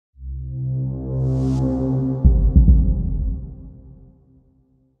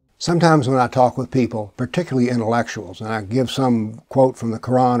Sometimes when I talk with people, particularly intellectuals, and I give some quote from the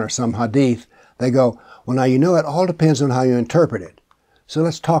Koran or some hadith, they go, well, now you know it all depends on how you interpret it. So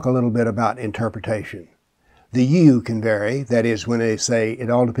let's talk a little bit about interpretation. The you can vary, that is, when they say it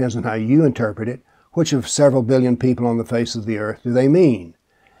all depends on how you interpret it, which of several billion people on the face of the earth do they mean?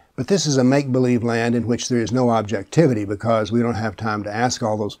 But this is a make-believe land in which there is no objectivity because we don't have time to ask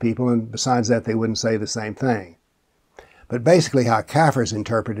all those people, and besides that, they wouldn't say the same thing. But basically how Kafirs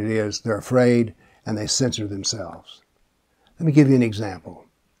interpret it is they're afraid and they censor themselves. Let me give you an example.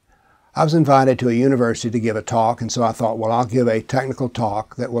 I was invited to a university to give a talk, and so I thought, well, I'll give a technical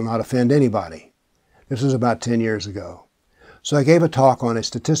talk that will not offend anybody. This was about 10 years ago. So I gave a talk on a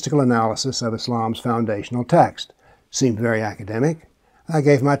statistical analysis of Islam's foundational text. Seemed very academic. I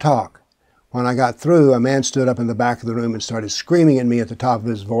gave my talk. When I got through, a man stood up in the back of the room and started screaming at me at the top of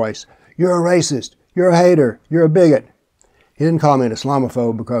his voice, "You're a racist, you're a hater, you're a bigot." He didn't call me an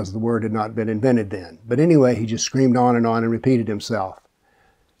Islamophobe because the word had not been invented then. But anyway, he just screamed on and repeated himself.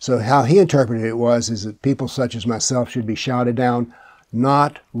 So how he interpreted it was that people such as myself should be shouted down,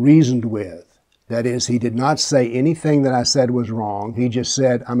 not reasoned with. That is, he did not say anything that I said was wrong. He just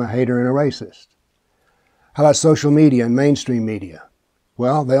said, I'm a hater and a racist. How about social media and mainstream media?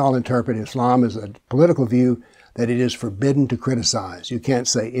 Well, they all interpret Islam as a political view that it is forbidden to criticize. You can't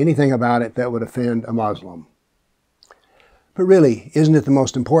say anything about it that would offend a Muslim. But really, isn't it the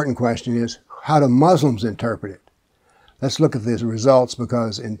most important question is, how do Muslims interpret it? Let's look at the results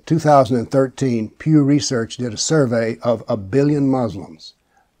because in 2013, Pew Research did a survey of 1 billion Muslims,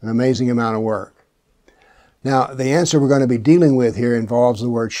 an amazing amount of work. Now, the answer we're going to be dealing with here involves the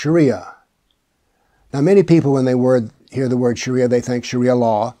word Sharia. Now, many people, when they hear the word Sharia, they think Sharia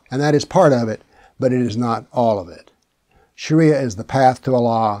law, and that is part of it, but it is not all of it. Sharia is the path to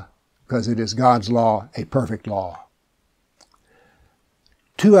Allah because it is God's law, a perfect law.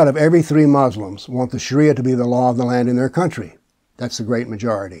 2 out of every 3 Muslims want the Sharia to be the law of the land in their country. That's the great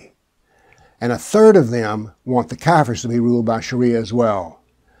majority. And 1/3 of them want the Kafirs to be ruled by Sharia as well.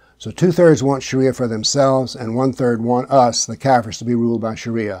 So 2/3 want Sharia for themselves, and 1/3 want us, the Kafirs, to be ruled by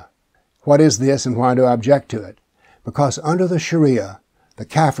Sharia. What is this and why do I object to it? Because under the Sharia, the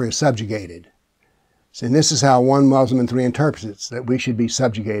Kafir is subjugated. And this is how 1 Muslim in 3 interprets it, that we should be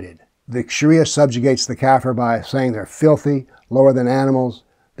subjugated. The Sharia subjugates the Kafir by saying they're filthy, lower than animals,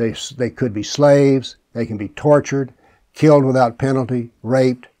 they could be slaves, they can be tortured, killed without penalty,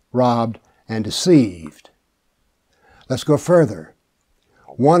 raped, robbed, and deceived. Let's go further.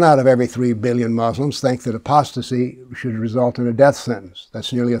 1 out of every 3 billion Muslims think that apostasy should result in a death sentence.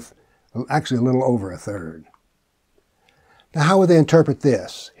 That's nearly actually a little over 1/3. Now, how would they interpret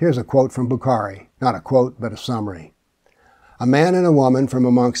this? Here's a quote from Bukhari. Not a quote, but a summary. A man and a woman from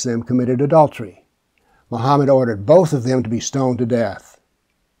amongst them committed adultery. Muhammad ordered both of them to be stoned to death.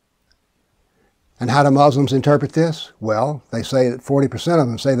 And how do Muslims interpret this? Well, they say that 40% of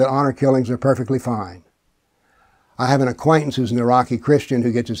them say that honor killings are perfectly fine. I have an acquaintance who's an Iraqi Christian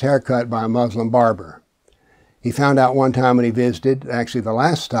who gets his hair cut by a Muslim barber. He found out one time when he visited, actually the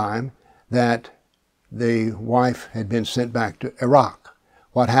last time, that the wife had been sent back to Iraq.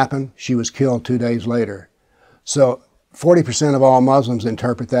 What happened? She was killed 2 days later. So 40% of all Muslims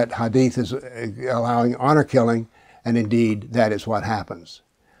interpret that hadith as allowing honor killing, and indeed that is what happens.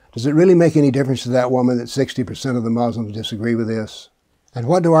 Does it really make any difference to that woman that 60% of the Muslims disagree with this? And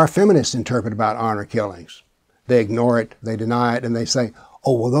what do our feminists interpret about honor killings? They ignore it, they deny it, and they say,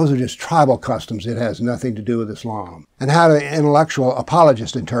 oh, well, those are just tribal customs. It has nothing to do with Islam. And how do intellectual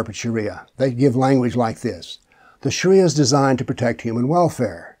apologists interpret Sharia? They give language like this. The Sharia is designed to protect human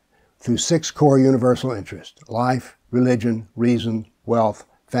welfare through 6 core universal interests: life, religion, reason, wealth,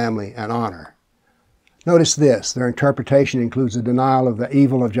 family, and honor. Notice this, their interpretation includes a denial of the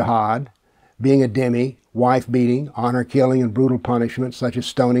evil of jihad, being a dhimmi, wife-beating, honor-killing, and brutal punishments such as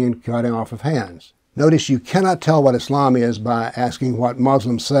stoning and cutting off of hands. Notice you cannot tell what Islam is by asking what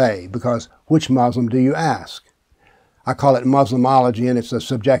Muslims say, because which Muslim do you ask? I call it Muslimology, and it's a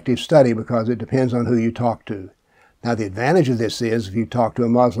subjective study because it depends on who you talk to. Now, the advantage of this is if you talk to a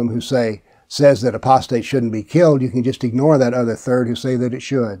Muslim who says that apostates shouldn't be killed, you can just ignore that other 1/3 who say that it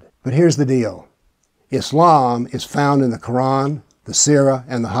should. But here's the deal. Islam is found in the Koran, the Sirah,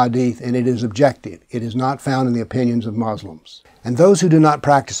 and the Hadith, and it is objective. It is not found in the opinions of Muslims. And those who do not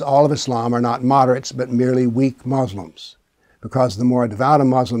practice all of Islam are not moderates, but merely weak Muslims, because the more devout a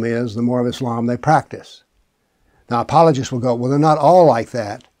Muslim is, the more of Islam they practice. Now, apologists will go, well, they're not all like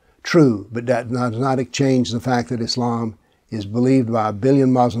that. True, but that does not change the fact that Islam is believed by 1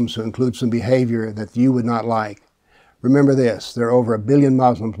 billion Muslims who include some behavior that you would not like. Remember this, there are over 1 billion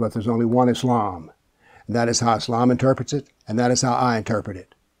Muslims, but there's only one Islam. And that is how Islam interprets it, and that is how I interpret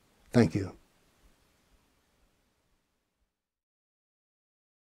it. Thank you.